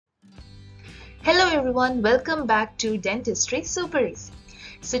Hello everyone, welcome back to Dentistry Super Easy.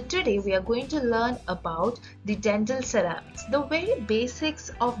 So today we are going to learn about the dental ceramics, the very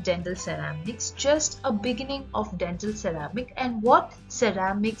basics of dental ceramics, just a beginning of dental ceramic and what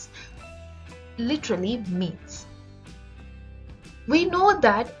ceramics literally means. We know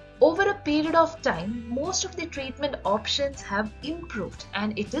that over a period of time, most of the treatment options have improved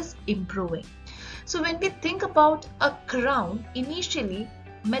and it is improving. So when we think about a crown, initially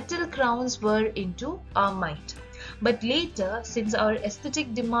metal crowns were into our mind. But later, since our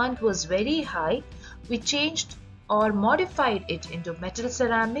aesthetic demand was very high, we changed or modified it into metal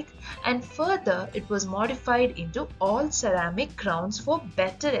ceramic, and further it was modified into all ceramic crowns for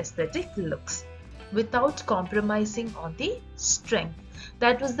better aesthetic looks without compromising on the strength.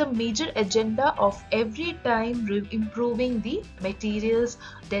 That was the major agenda of every time improving the materials,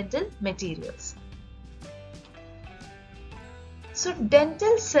 dental materials. So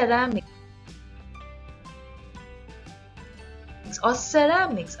dental ceramics or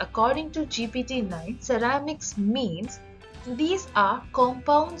ceramics, according to GPT-9, ceramics means these are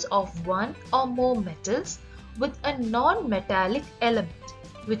compounds of one or more metals with a non-metallic element,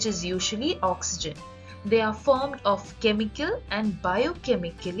 which is usually oxygen. They are formed of chemical and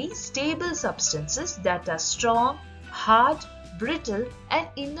biochemically stable substances that are strong, hard, brittle and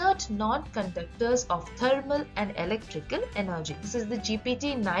inert non-conductors of thermal and electrical energy. This is the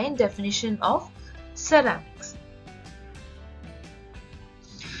GPT-9 definition of ceramics.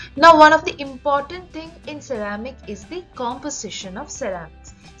 Now, one of the important thing in ceramic is the composition of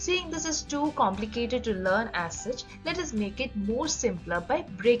ceramics. Seeing this is too complicated to learn as such, let us make it more simpler by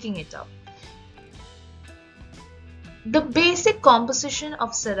breaking it up. The basic composition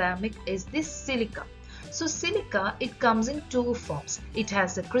of ceramic is the silica. So silica, it comes in two forms. It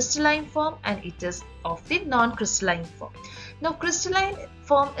has the crystalline form and it is of the non-crystalline form. Now crystalline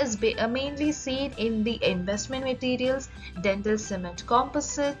form is mainly seen in the investment materials, dental cement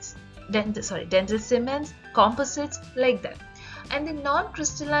composites, dental cements, composites like that. And the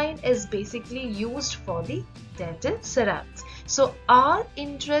non-crystalline is basically used for the dental ceramics. So our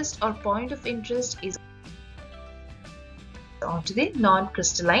interest or point of interest is onto the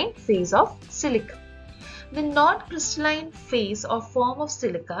non-crystalline phase of silica. The non-crystalline phase or form of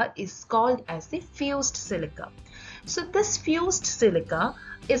silica is called as the fused silica. So this fused silica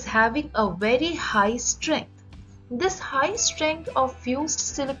is having a very high strength. This high strength of fused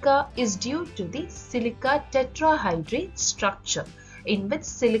silica is due to the silica tetrahydrate structure, in which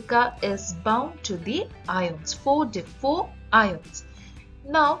silica is bound to the ions, four ions.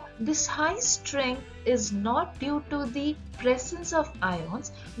 Now, this high strength is not due to the presence of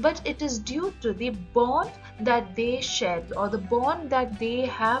ions, but it is due to the bond that they share or the bond that they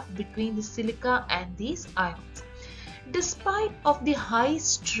have between the silica and these ions. Despite of the high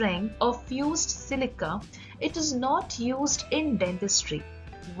strength of fused silica, it is not used in dentistry.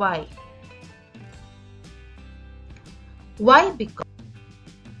 Why? Why? Because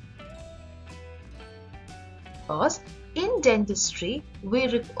in dentistry,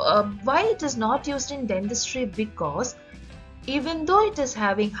 why it is not used in dentistry? Because even though it is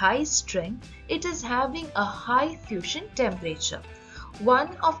having high strength, it is having a high fusion temperature. One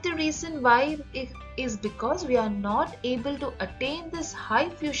of the reason why it is because we are not able to attain this high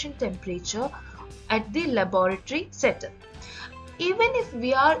fusion temperature at the laboratory setup. Even if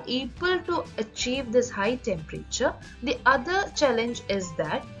we are able to achieve this high temperature, the other challenge is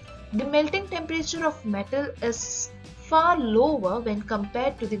that the melting temperature of metal is far lower when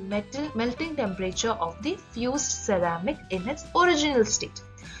compared to the melting temperature of the fused ceramic in its original state.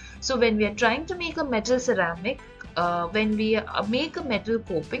 So when we are trying to make a metal ceramic, when we make a metal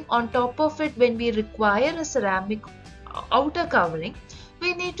coping, on top of it, when we require a ceramic outer covering,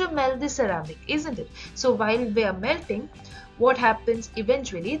 we need to melt the ceramic, isn't it? So while we are melting, what happens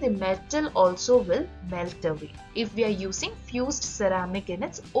eventually, the metal also will melt away if we are using fused ceramic in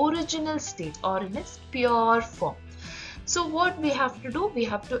its original state or in its pure form. So what we have to do, we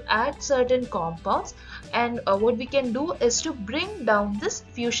have to add certain compounds, and what we can do is to bring down this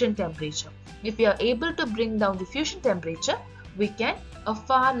fusion temperature. If we are able to bring down the fusion temperature, we can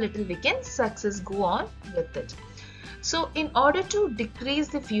success go on with it. So in order to decrease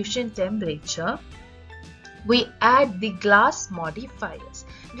the fusion temperature, we add the glass modifiers.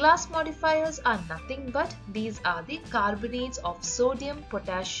 Glass modifiers are nothing but these are the carbonates of sodium,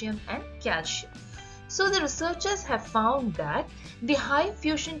 potassium and calcium. So the researchers have found that the high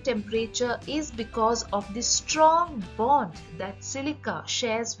fusion temperature is because of the strong bond that silica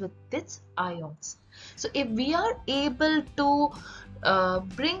shares with its ions. So if we are able to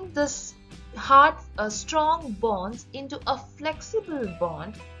bring this strong bonds into a flexible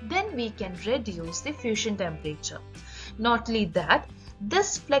bond, then we can reduce the fusion temperature. Not only that,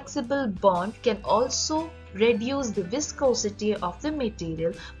 this flexible bond can also reduce the viscosity of the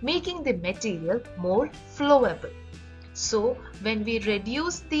material, making the material more flowable. So when we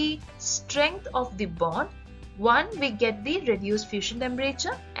reduce the strength of the bond, one, we get the reduced fusion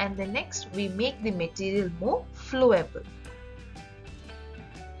temperature, and the next we make the material more flowable.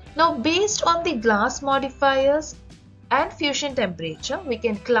 Now, based on the glass modifiers and fusion temperature, we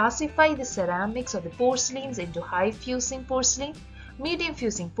can classify the ceramics or the porcelains into high fusing porcelain, medium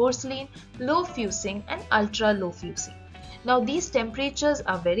fusing porcelain, low fusing and ultra low fusing. Now these temperatures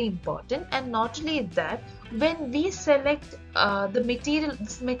are very important, and not only that, when we select the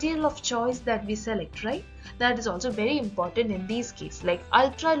material of choice that we select, right, that is also very important in these cases. Like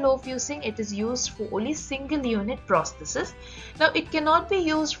ultra low fusing, it is used for only single unit processes. Now it cannot be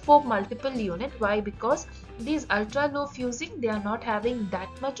used for multiple unit. Why? Because these ultra low fusing, they are not having that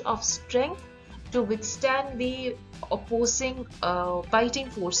much of strength to withstand the opposing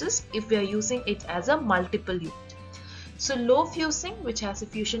biting forces if we are using it as a multiple unit. So low fusing, which has a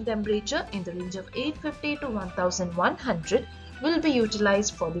fusion temperature in the range of 850 to 1100, will be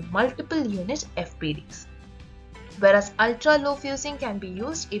utilized for the multiple unit FPDs. Whereas ultra low fusing can be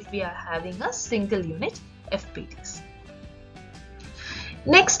used if we are having a single unit FPDs.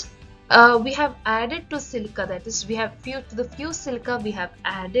 Next, we have added to silica, that is, we have to the fused silica we have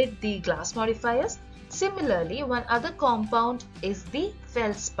added the glass modifiers. Similarly, one other compound is the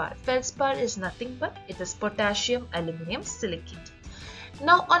feldspar. Feldspar is nothing but it is potassium aluminum silicate.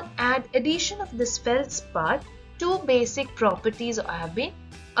 Now on addition of this feldspar, two basic properties have been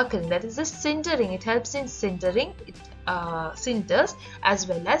occurring, that is the sintering. It helps in sintering, it sinters, as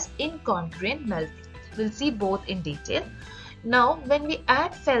well as incongruent melting. We'll see both in detail. Now when we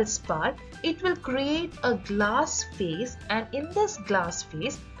add feldspar, it will create a glass phase, and in this glass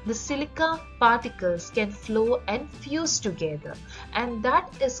phase the silica particles can flow and fuse together, and that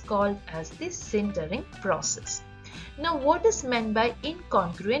is called as the sintering process. Now what is meant by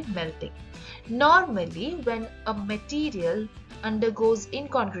incongruent melting? Normally when a material undergoes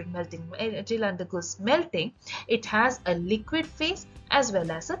incongruent melting, it has a liquid phase as well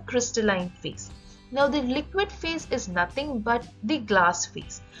as a crystalline phase. Now the liquid phase is nothing but the glass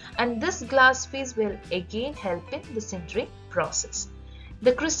phase, and this glass phase will again help in the sintering process.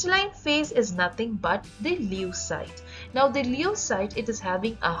 The crystalline phase is nothing but the lucite. Now the lucite, it is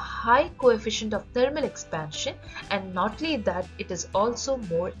having a high coefficient of thermal expansion, and not only that, it is also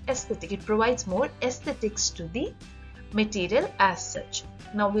more aesthetic. It provides more aesthetics to the material as such.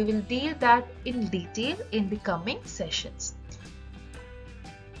 Now we will deal that in detail in the coming sessions.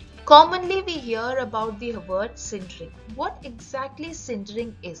 Commonly we hear about the word sintering. What exactly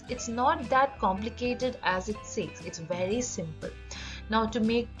sintering is? It's not that complicated as it says. It's very simple. Now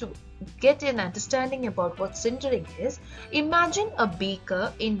to get an understanding about what sintering is, imagine a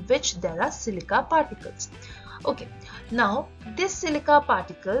beaker in which there are silica particles. Okay, now these silica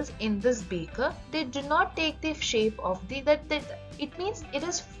particles in this beaker, they do not take the shape of it means it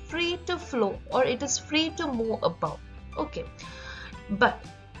is free to flow or it is free to move about. Okay, but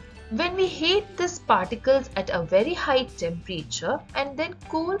when we heat these particles at a very high temperature and then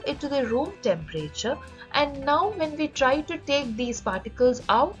cool it to the room temperature, and now when we try to take these particles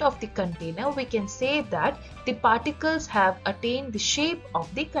out of the container, we can say that the particles have attained the shape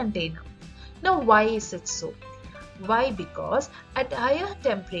of the container. Now why is it so? Why? Because at higher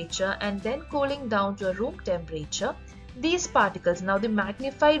temperature and then cooling down to a room temperature, these particles, now the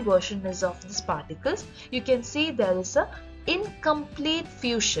magnified version is of these particles, you can see there is a incomplete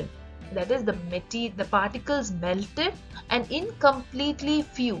fusion. That is, the particles melted and incompletely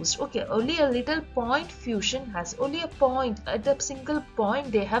fused. Okay, only a little point fusion has only a point, at a single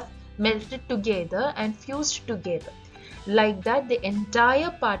point they have melted together and fused together. Like that, the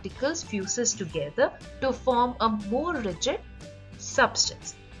entire particles fuses together to form a more rigid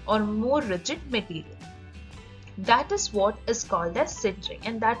substance or more rigid material. That is what is called as sintering,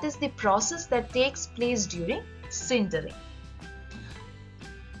 and that is the process that takes place during sintering.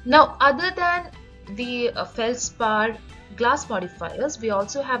 Now, other than the feldspar glass modifiers, we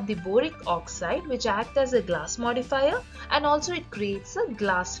also have the boric oxide, which acts as a glass modifier, and also it creates a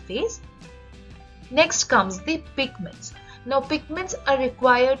glass phase. Next comes the pigments. Now pigments are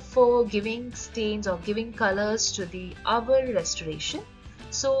required for giving stains or giving colors to the hour restoration.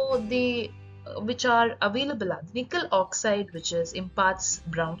 So which are available are nickel oxide, which imparts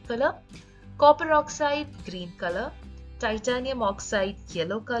brown color, copper oxide green color, titanium oxide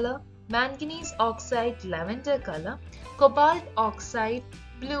yellow color, manganese oxide lavender color, cobalt oxide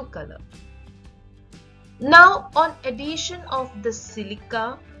blue color. Now, on addition of the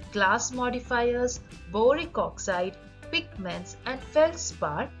silica, glass modifiers, boric oxide, pigments and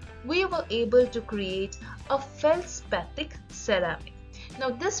feldspar, we were able to create a feldspathic ceramic. Now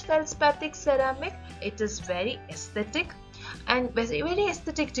this feldspathic ceramic, it is very aesthetic and very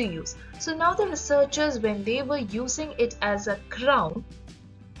aesthetic to use. So now the researchers, when they were using it as a crown,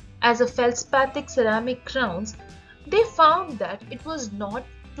 as a feldspathic ceramic crowns, they found that it was not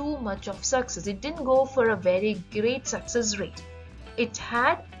too much of success. It didn't go for a very great success rate. It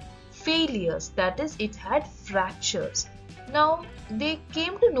had failures, that is, it had fractures. Now they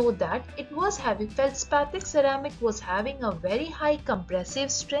came to know that it was having, feldspathic ceramic was having a very high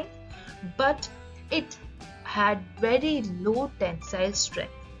compressive strength, but it had very low tensile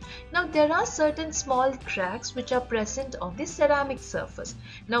strength. Now there are certain small cracks which are present on the ceramic surface.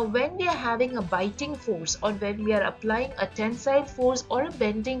 Now when we are having a biting force, or when we are applying a tensile force or a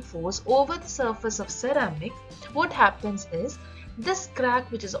bending force over the surface of ceramic, what happens is this crack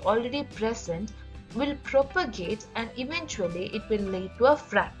which is already present will propagate and eventually it will lead to a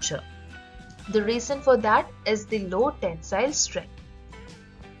fracture. The reason for that is the low tensile strength.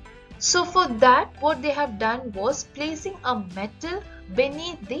 So for that, what they have done was placing a metal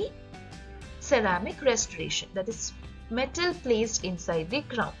beneath the ceramic restoration, that is metal placed inside the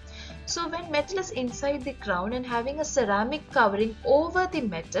crown. So when metal is inside the crown and having a ceramic covering over the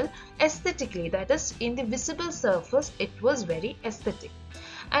metal, aesthetically, that is in the visible surface, it was very aesthetic.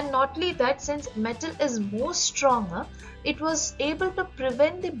 And not only that, since metal is more stronger, it was able to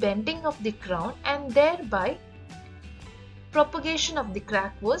prevent the bending of the crown and thereby propagation of the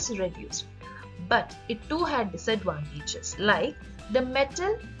crack was reduced. But it too had disadvantages, like the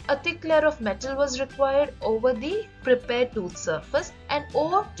metal, a thick layer of metal was required over the prepared tooth surface, and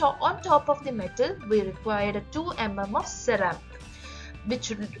on top of the metal we required a 2 mm of ceramic,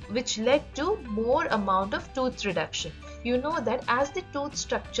 which led to more amount of tooth reduction. You know that as the tooth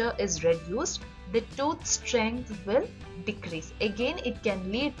structure is reduced, the tooth strength will decrease. Again, it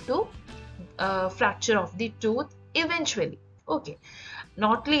can lead to fracture of the tooth eventually. Okay,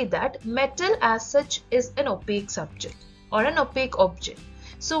 not only that, metal as such is an opaque subject or an opaque object.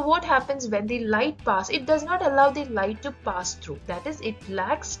 So what happens when the light passes? It does not allow the light to pass through. That is, it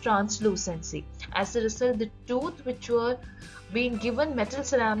lacks translucency. As a result, the tooth which were being given metal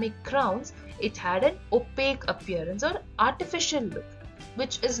ceramic crowns, it had an opaque appearance or artificial look,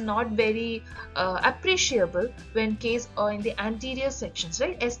 which is not very appreciable when case or in the anterior sections,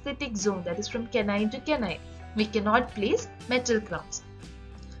 right? Aesthetic zone, that is from canine to canine. We cannot place metal crowns.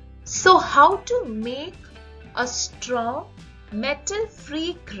 So how to make a strong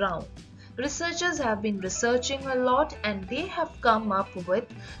metal-free crown? Researchers have been researching a lot and they have come up with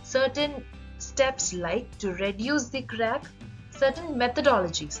certain steps like to reduce the crack, certain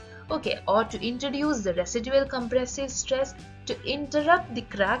methodologies, okay, or to introduce the residual compressive stress, to interrupt the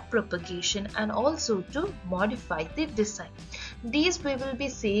crack propagation, and also to modify the design. These we will be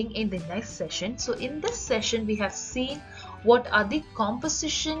seeing in the next session. So in this session we have seen what are the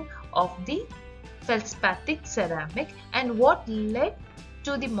composition of the feldspathic ceramic and what led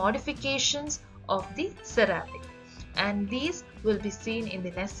to the modifications of the ceramic, and these will be seen in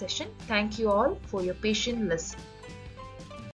the next session. Thank you all for your patient listening.